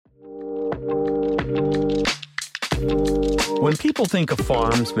When people think of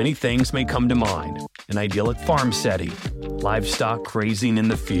farms, many things may come to mind. An idyllic farm setting, livestock grazing in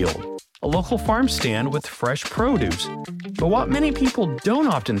the field, a local farm stand with fresh produce. But what many people don't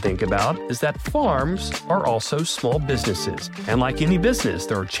often think about is that farms are also small businesses. And like any business,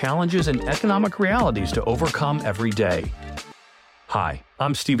 there are challenges and economic realities to overcome every day. Hi,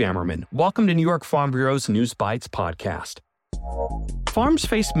 I'm Steve Ammerman. Welcome to New York Farm Bureau's News Bites podcast. Farms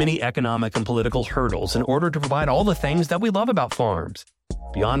face many economic and political hurdles in order to provide all the things that we love about farms.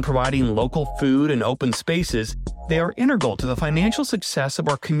 Beyond providing local food and open spaces, they are integral to the financial success of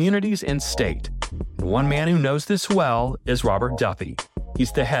our communities and state. And one man who knows this well is Robert Duffy.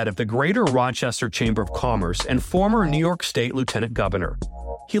 He's the head of the Greater Rochester Chamber of Commerce and former New York State Lieutenant Governor.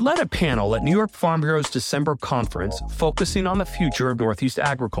 He led a panel at New York Farm Bureau's December conference focusing on the future of Northeast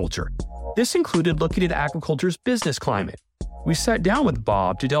agriculture. This included looking at agriculture's business climate. We sat down with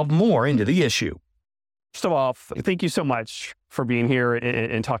Bob to delve more into the issue. First of all, thank you so much for being here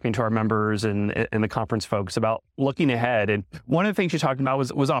and talking to our members and the conference folks about looking ahead. And one of the things you talked about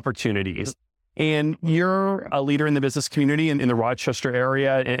was opportunities. And you're a leader in the business community in the Rochester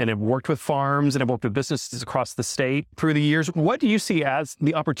area and have worked with farms and have worked with businesses across the state through the years. What do you see as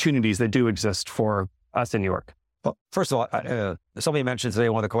the opportunities that do exist for us in New York? Well, first of all, somebody mentioned today,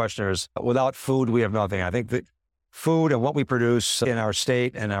 one of the questioners, without food, we have nothing. I think that food and what we produce in our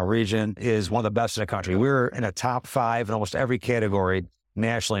state and our region is one of the best in the country. We're in a top 5 in almost every category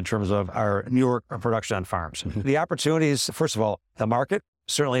nationally in terms of our New York production on farms. The opportunities, first of all, the market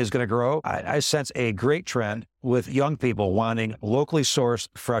certainly is going to grow. I sense a great trend with young people wanting locally sourced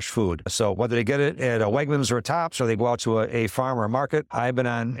fresh food. So whether they get it at a Wegmans or a Tops or they go out to a farm or a market, I've been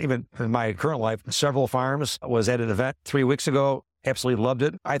on, even in my current life, several farms. I was at an event 3 weeks ago. Absolutely loved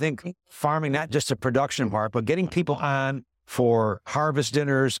it. I think farming, not just a production part, but getting people on for harvest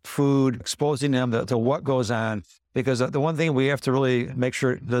dinners, food, exposing them to what goes on. Because the one thing we have to really make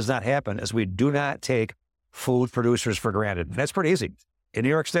sure does not happen is we do not take food producers for granted. And that's pretty easy. In New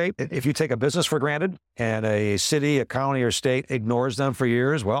York State, if you take a business for granted and a city, a county, or state ignores them for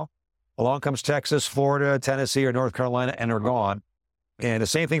years, well, along comes Texas, Florida, Tennessee, or North Carolina, and they're gone. And the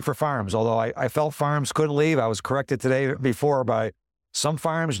same thing for farms. Although I felt farms couldn't leave, I was corrected today before by some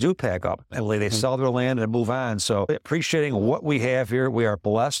farms do pack up and they sell their land and move on. So appreciating what we have here, we are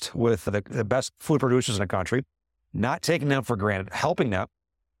blessed with the best food producers in the country, not taking them for granted, helping them.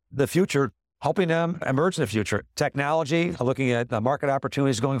 The future, helping them emerge in the future. Technology, looking at the market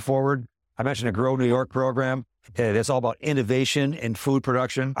opportunities going forward. I mentioned a Grow New York program. It's all about innovation in food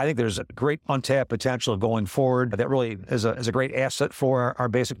production. I think there's a great untapped potential going forward that really is a great asset for our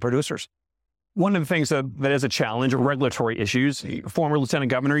basic producers. One of the things that is a challenge are regulatory issues. Former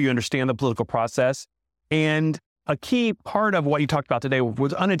Lieutenant Governor, you understand the political process. And a key part of what you talked about today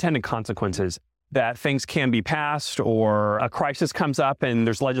was unintended consequences, that things can be passed or a crisis comes up and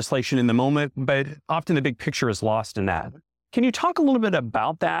there's legislation in the moment, but often the big picture is lost in that. Can you talk a little bit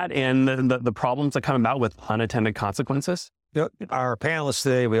about that and the problems that come about with unintended consequences? You know, our panelists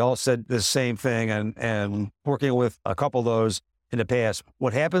today, we all said the same thing, and working with a couple of those in the past,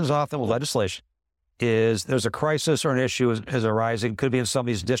 what happens often with legislation is there's a crisis or an issue is arising, could be in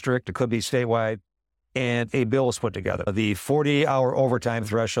somebody's district, it could be statewide, and a bill is put together. The 40-hour overtime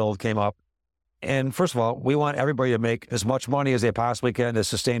threshold came up. And first of all, we want everybody to make as much money as they possibly can to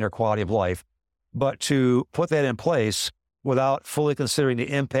sustain their quality of life. But to put that in place without fully considering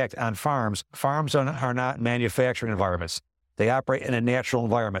the impact on farms are not manufacturing environments. They operate in a natural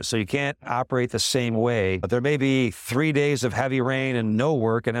environment, so you can't operate the same way. But there may be 3 days of heavy rain and no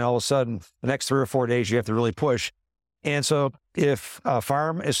work, and then all of a sudden, the next 3 or 4 days, you have to really push. And so if a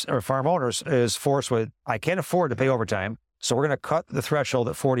farm owners is forced with, I can't afford to pay overtime, so we're going to cut the threshold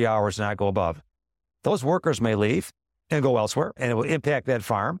at 40 hours and not go above. Those workers may leave and go elsewhere, and it will impact that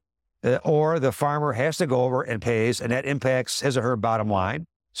farm. Or the farmer has to go over and pays, and that impacts his or her bottom line.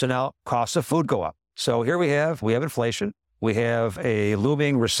 So now costs of food go up. So here we have inflation. We have a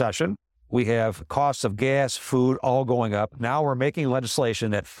looming recession. We have costs of gas, food, all going up. Now we're making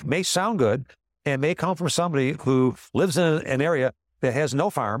legislation that may sound good and may come from somebody who lives in an area that has no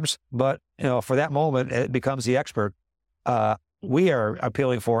farms, but for that moment, it becomes the expert. We are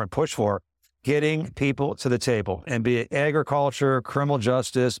appealing for and push for getting people to the table, and be it agriculture, criminal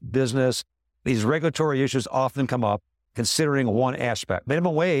justice, business. These regulatory issues often come up considering one aspect.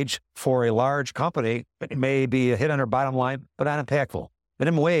 Minimum wage for a large company may be a hit on their bottom line, but not impactful.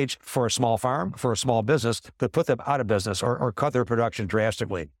 Minimum wage for a small farm, for a small business, could put them out of business or cut their production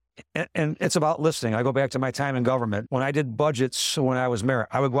drastically. And it's about listening. I go back to my time in government. When I did budgets when I was mayor,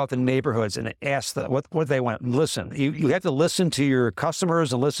 I would go out to neighborhoods and ask what they want. Listen, you have to listen to your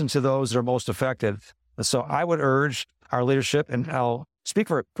customers and listen to those that are most affected. And so I would urge our leadership, and I'll speak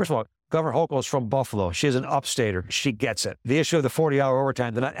for, first of all, Governor Hochul is from Buffalo. She's an upstater. She gets it. The issue of the 40-hour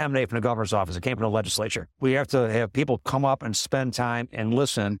overtime did not emanate from the governor's office. It came from the legislature. We have to have people come up and spend time and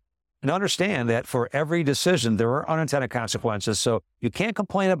listen and understand that for every decision, there are unintended consequences. So you can't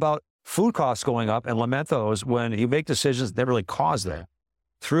complain about food costs going up and lament those when you make decisions that really cause that.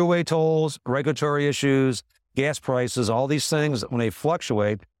 Throughway tolls, regulatory issues, gas prices, all these things, when they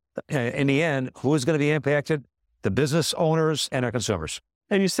fluctuate, in the end, who's going to be impacted? The business owners and our consumers.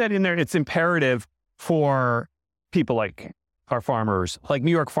 And you said in there, it's imperative for people like our farmers, like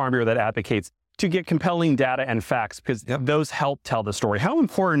New York Farm Bureau that advocates, to get compelling data and facts because those help tell the story. How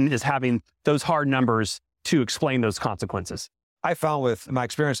important is having those hard numbers to explain those consequences? I found with my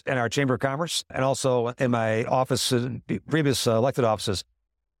experience in our Chamber of Commerce and also in my office, previous elected offices,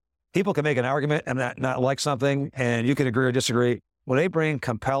 people can make an argument and not like something, and you can agree or disagree. When they bring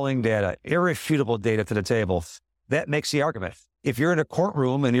compelling data, irrefutable data to the table, that makes the argument. If you're in a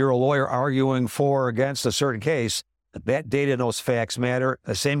courtroom and you're a lawyer arguing for or against a certain case, that data and those facts matter.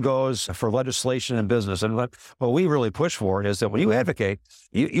 The same goes for legislation and business. And what we really push for is that when you advocate,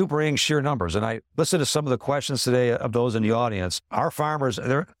 you bring sheer numbers. And I listened to some of the questions today of those in the audience. Our farmers,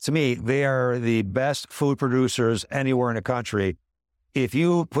 to me, they are the best food producers anywhere in the country. If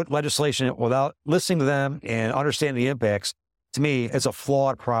you put legislation without listening to them and understanding the impacts, to me, it's a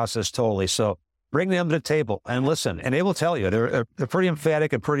flawed process totally. So bring them to the table and listen, and they will tell you. They're pretty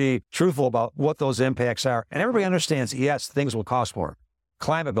emphatic and pretty truthful about what those impacts are. And everybody understands, yes, things will cost more.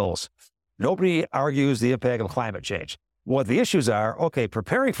 Climate goals. Nobody argues the impact of climate change. What the issues are, okay,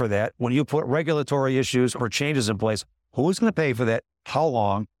 preparing for that, when you put regulatory issues or changes in place, who's going to pay for that? How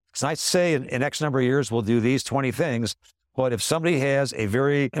long? Because I say in X number of years, we'll do these 20 things. But if somebody has a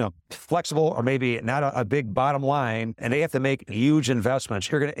very flexible or maybe not a big bottom line and they have to make huge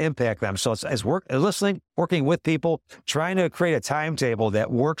investments, you're going to impact them. So it's listening, working with people, trying to create a timetable that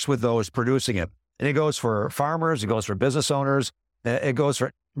works with those producing it. And it goes for farmers, it goes for business owners, it goes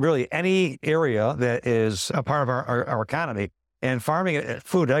for really any area that is a part of our economy. And farming,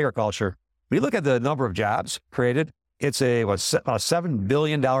 food, agriculture, when you look at the number of jobs created, it's a $7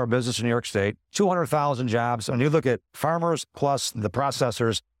 billion business in New York State, 200,000 jobs. When you look at farmers plus the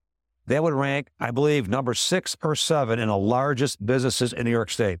processors, that would rank, I believe, number 6 or 7 in the largest businesses in New York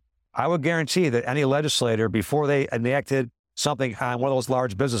State. I would guarantee that any legislator, before they enacted something on one of those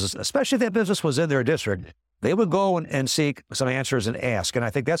large businesses, especially if that business was in their district, they would go and seek some answers and ask. And I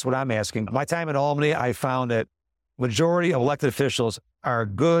think that's what I'm asking. My time in Albany, I found that majority of elected officials are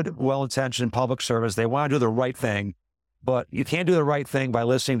good, well-intentioned public servants. They want to do the right thing. But you can't do the right thing by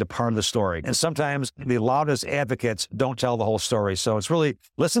listening to part of the story. And sometimes the loudest advocates don't tell the whole story. So it's really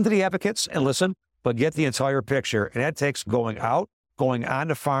listen to the advocates and listen, but get the entire picture. And that takes going out, going on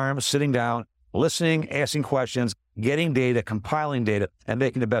the farm, sitting down, listening, asking questions, getting data, compiling data, and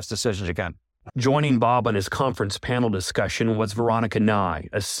making the best decisions you can. Joining Bob on his conference panel discussion was Veronica Nigh,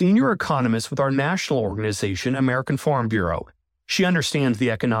 a senior economist with our national organization, American Farm Bureau. She understands the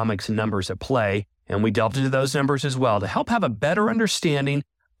economics and numbers at play, and we delved into those numbers as well to help have a better understanding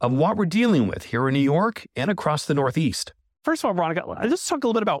of what we're dealing with here in New York and across the Northeast. First of all, Veronica, let's talk a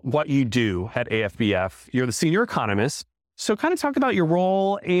little bit about what you do at AFBF. You're the senior economist. So kind of talk about your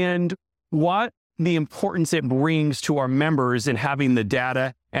role and what the importance it brings to our members in having the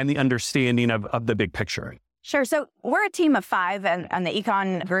data and the understanding of the big picture. Sure. So we're a team of 5 on the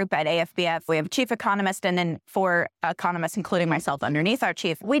econ group at AFBF. We have a chief economist and then 4 economists, including myself, underneath our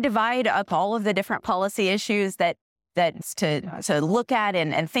chief. We divide up all of the different policy issues that's to look at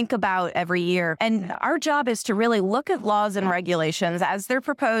and think about every year. And our job is to really look at laws and regulations as they're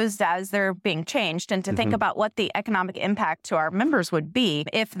proposed, as they're being changed, and to think about what the economic impact to our members would be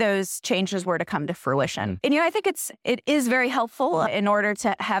if those changes were to come to fruition. And I think it is very helpful in order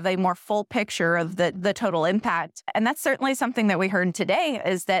to have a more full picture of the total impact. And that's certainly something that we heard today,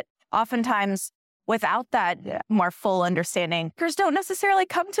 is that oftentimes without that more full understanding, members don't necessarily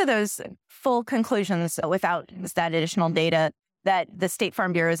come to those full conclusions without that additional data that the state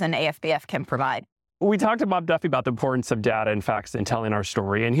farm bureaus and AFBF can provide. We talked to Bob Duffy about the importance of data and facts in telling our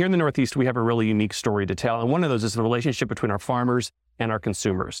story. And here in the Northeast, we have a really unique story to tell. And one of those is the relationship between our farmers and our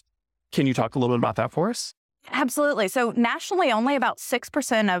consumers. Can you talk a little bit about that for us? Absolutely. So nationally, only about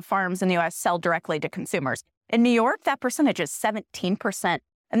 6% of farms in the U.S. sell directly to consumers. In New York, that percentage is 17%.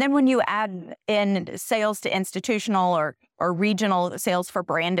 And then when you add in sales to institutional or regional sales for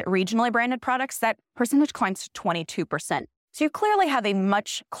regionally branded products, that percentage climbs to 22%. So you clearly have a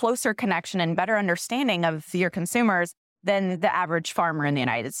much closer connection and better understanding of your consumers than the average farmer in the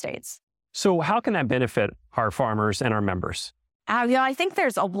United States. So how can that benefit our farmers and our members? I think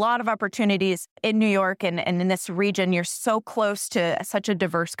there's a lot of opportunities in New York and in this region. You're so close to such a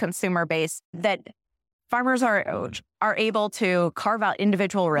diverse consumer base that farmers are able to carve out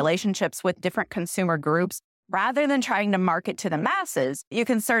individual relationships with different consumer groups. Rather than trying to market to the masses, you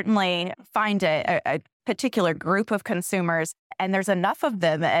can certainly find a particular group of consumers, and there's enough of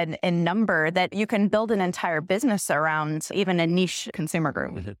them in number that you can build an entire business around even a niche consumer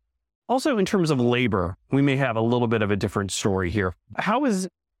group. Mm-hmm. Also, in terms of labor, we may have a little bit of a different story here. How is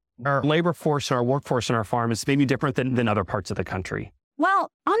our labor force and our workforce in our farms maybe different than other parts of the country?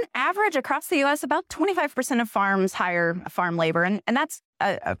 Well, on average, across the U.S., about 25% of farms hire farm labor, and that's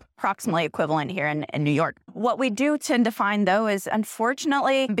approximately equivalent here in New York. What we do tend to find, though, is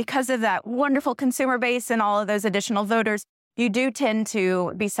unfortunately, because of that wonderful consumer base and all of those additional voters, you do tend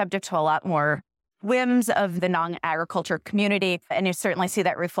to be subject to a lot more whims of the non-agriculture community, and you certainly see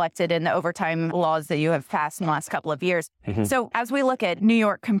that reflected in the overtime laws that you have passed in the last couple of years. Mm-hmm. So as we look at New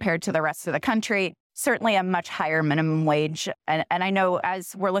York compared to the rest of the country, certainly a much higher minimum wage. And I know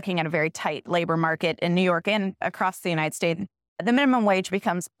as we're looking at a very tight labor market in New York and across the United States, the minimum wage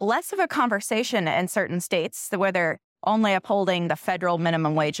becomes less of a conversation in certain states where they're only upholding the federal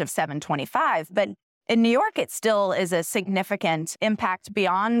minimum wage of $7.25. But in New York, it still is a significant impact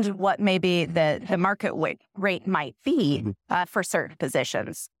beyond what maybe the market rate might be for certain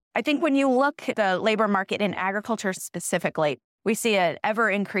positions. I think when you look at the labor market in agriculture specifically, we see an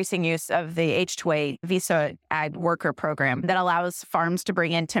ever-increasing use of the H-2A visa ag worker program that allows farms to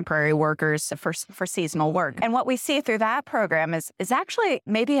bring in temporary workers for seasonal work. And what we see through that program is actually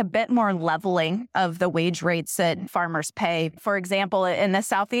maybe a bit more leveling of the wage rates that farmers pay. For example, in the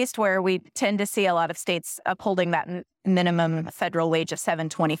Southeast, where we tend to see a lot of states upholding that minimum federal wage of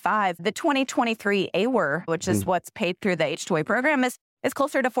 $7.25, the 2023 AWR, which is what's paid through the H-2A program, is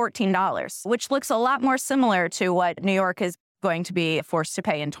closer to $14, which looks a lot more similar to what New York is going to be forced to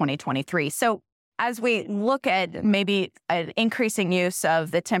pay in 2023. So as we look at maybe an increasing use of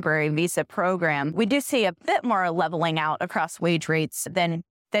the temporary visa program, we do see a bit more leveling out across wage rates than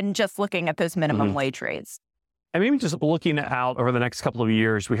just looking at those minimum wage rates. And maybe just looking out over the next couple of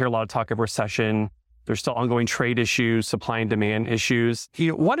years, we hear a lot of talk of recession. There's still ongoing trade issues, supply and demand issues.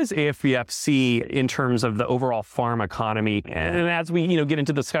 What does AFBF see in terms of the overall farm economy? And as we get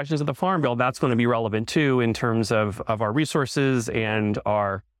into discussions of the Farm Bill, that's going to be relevant too in terms of our resources and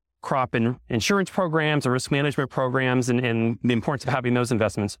our crop and insurance programs or risk management programs and the importance of having those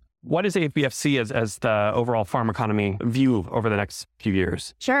investments. What does AFBF see as the overall farm economy view over the next few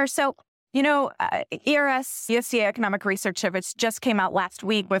years? Sure. So ERS, USDA Economic Research Service just came out last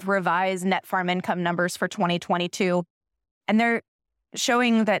week with revised net farm income numbers for 2022. And they're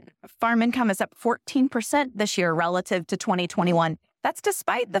showing that farm income is up 14% this year relative to 2021. That's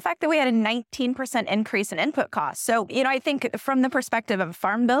despite the fact that we had a 19% increase in input costs. So, I think from the perspective of a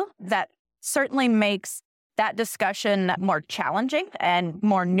farm bill, that certainly makes that discussion more challenging and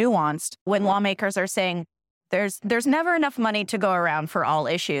more nuanced when lawmakers are saying, There's never enough money to go around for all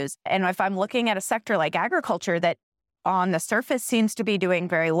issues. And if I'm looking at a sector like agriculture that on the surface seems to be doing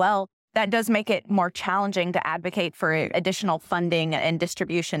very well, that does make it more challenging to advocate for additional funding and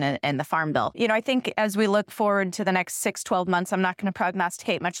distribution in the Farm Bill. I think as we look forward to the next 6-12 months, I'm not going to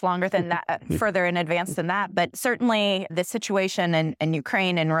prognosticate much longer than that, further in advance than that. But certainly the situation in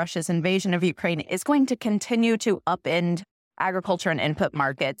Ukraine and Russia's invasion of Ukraine is going to continue to upend agriculture and input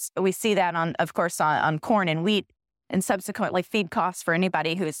markets. We see that of course, on corn and wheat, and subsequently feed costs for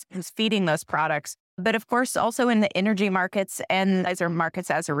anybody who's feeding those products. But of course, also in the energy markets and other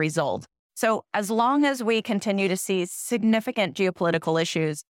markets as a result. So as long as we continue to see significant geopolitical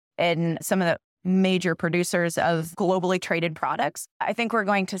issues in some of the major producers of globally traded products, I think we're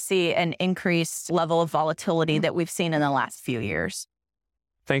going to see an increased level of volatility that we've seen in the last few years.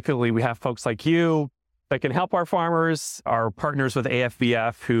 Thankfully, we have folks like you that can help our farmers, our partners with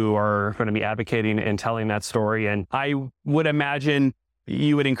AFBF who are going to be advocating and telling that story. And I would imagine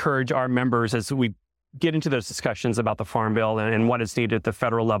you would encourage our members as we get into those discussions about the Farm Bill and what is needed at the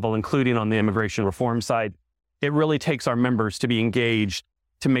federal level, including on the immigration reform side. It really takes our members to be engaged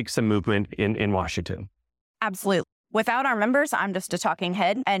to make some movement in Washington. Absolutely. Without our members, I'm just a talking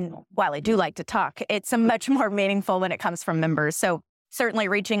head. And while I do like to talk, it's much more meaningful when it comes from members. So certainly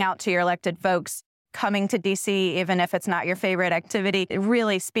reaching out to your elected folks, coming to D.C., even if it's not your favorite activity, it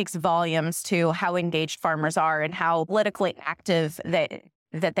really speaks volumes to how engaged farmers are and how politically active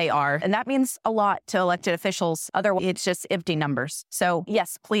that they are. And that means a lot to elected officials. Otherwise, it's just empty numbers. So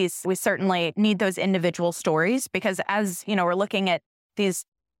yes, please, we certainly need those individual stories because as we're looking at these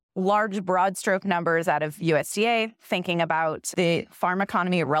large, broad stroke numbers out of USDA, thinking about the farm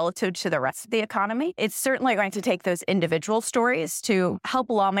economy relative to the rest of the economy. It's certainly going to take those individual stories to help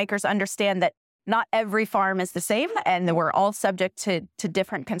lawmakers understand that not every farm is the same, and we're all subject to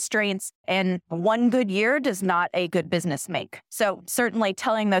different constraints. And one good year does not a good business make. So certainly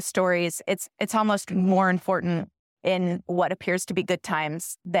telling those stories, it's almost more important in what appears to be good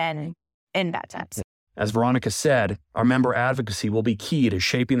times than in bad times. As Veronica said, our member advocacy will be key to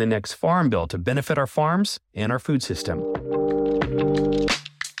shaping the next farm bill to benefit our farms and our food system.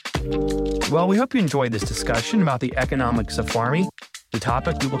 Well, we hope you enjoyed this discussion about the economics of farming, the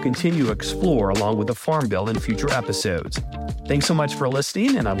topic we will continue to explore along with the Farm Bill in future episodes. Thanks so much for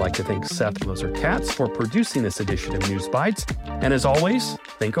listening, and I'd like to thank Seth Moser-Katz for producing this edition of News Bites. And as always,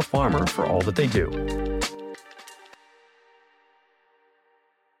 thank a farmer for all that they do.